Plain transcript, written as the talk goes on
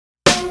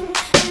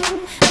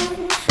What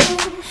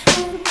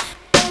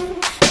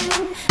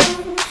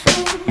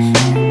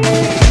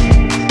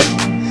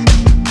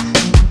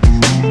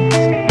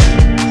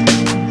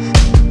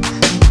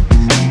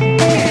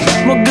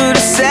good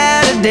is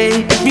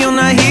Saturday if you're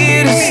not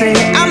here to say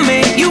I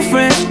made you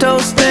French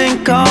toast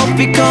and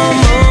coffee?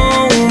 Come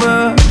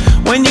over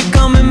when you're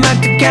coming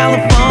back to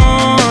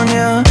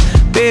California.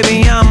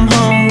 Baby, I'm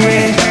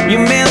hungry.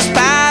 Your man's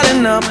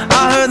piling up.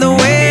 I heard the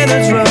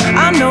weather's rough.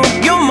 I know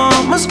your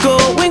mama's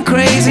going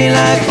crazy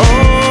like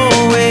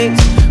always,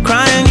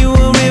 crying you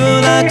a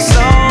river like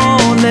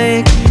Salt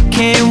Lake.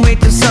 Can't wait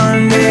till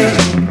Sunday.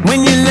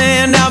 When you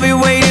land, I'll be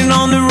waiting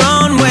on the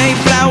runway.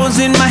 Flowers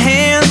in my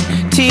hands,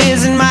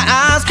 tears in my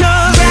eyes,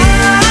 'cause I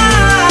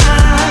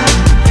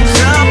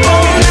was up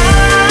all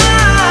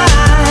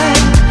night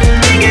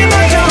thinking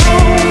about your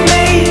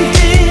homemade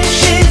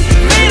dishes,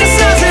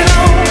 fantasizing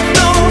on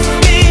those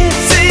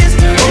kisses.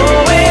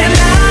 Oh, and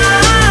I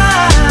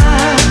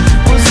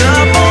was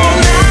up all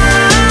night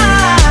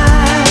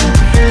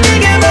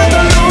thinking about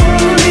the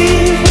lonely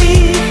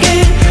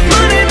weekend.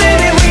 Money,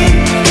 baby, we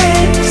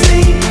can't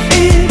sleep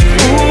in.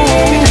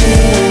 Ooh,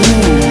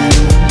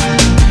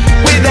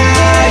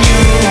 without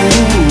you.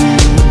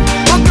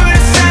 What good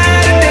is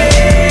Saturday?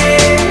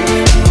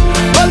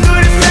 What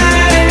good is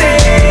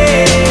Saturday?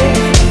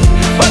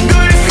 What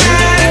good is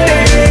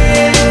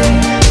Saturday?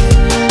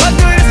 What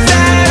good is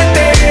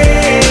Saturday?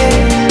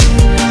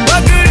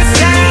 What good is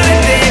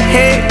Saturday?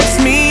 Hey, it's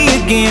me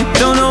again.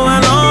 Don't know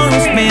how long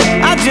it's been.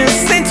 I just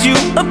sent you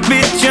a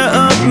picture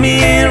of me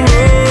and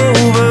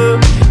Rover.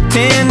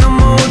 10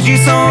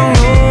 emojis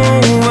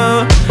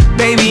hungover.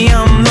 Baby,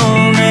 I'm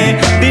lonely.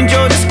 Then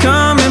you're just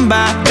coming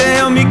by to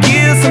help me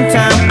kill some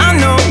time. I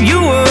know you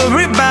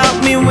worry about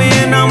me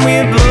when I'm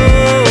with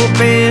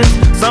Lopez.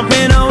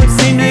 Something always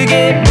seems to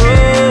get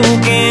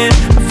broken.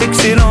 I fix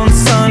it on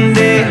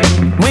Sunday.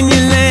 When you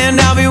land,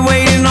 I'll be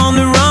waiting on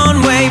the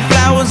runway.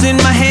 Flowers in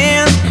my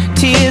hands,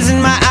 tears in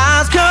my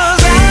eyes,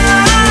 'cause I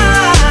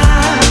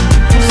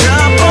was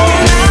up all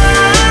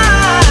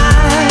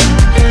night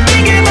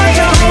thinking about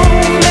your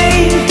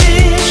homemade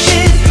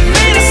dishes,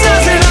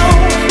 fantasizing on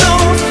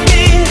those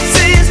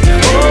kisses.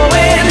 Oh,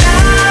 and I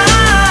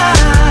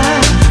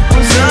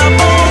was up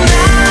all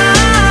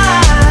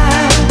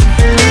night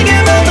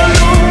thinking about the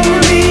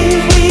lonely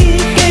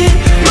weekend.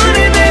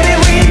 Money, baby,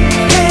 we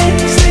can't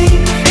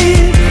sleep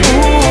in.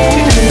 Ooh,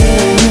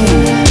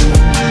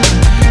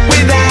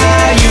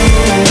 without you.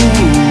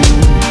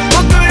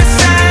 What good is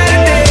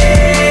Saturday?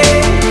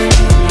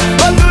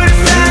 What good is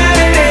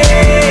Saturday?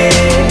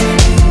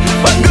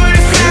 What good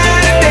is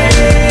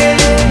Saturday?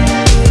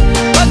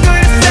 What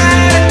good is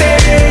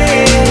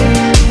Saturday?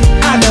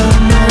 I don't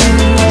know.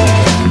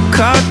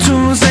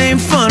 Cartoons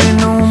ain't funny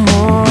no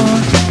more.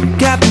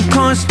 Captain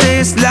Crunch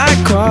tastes like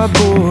coffee.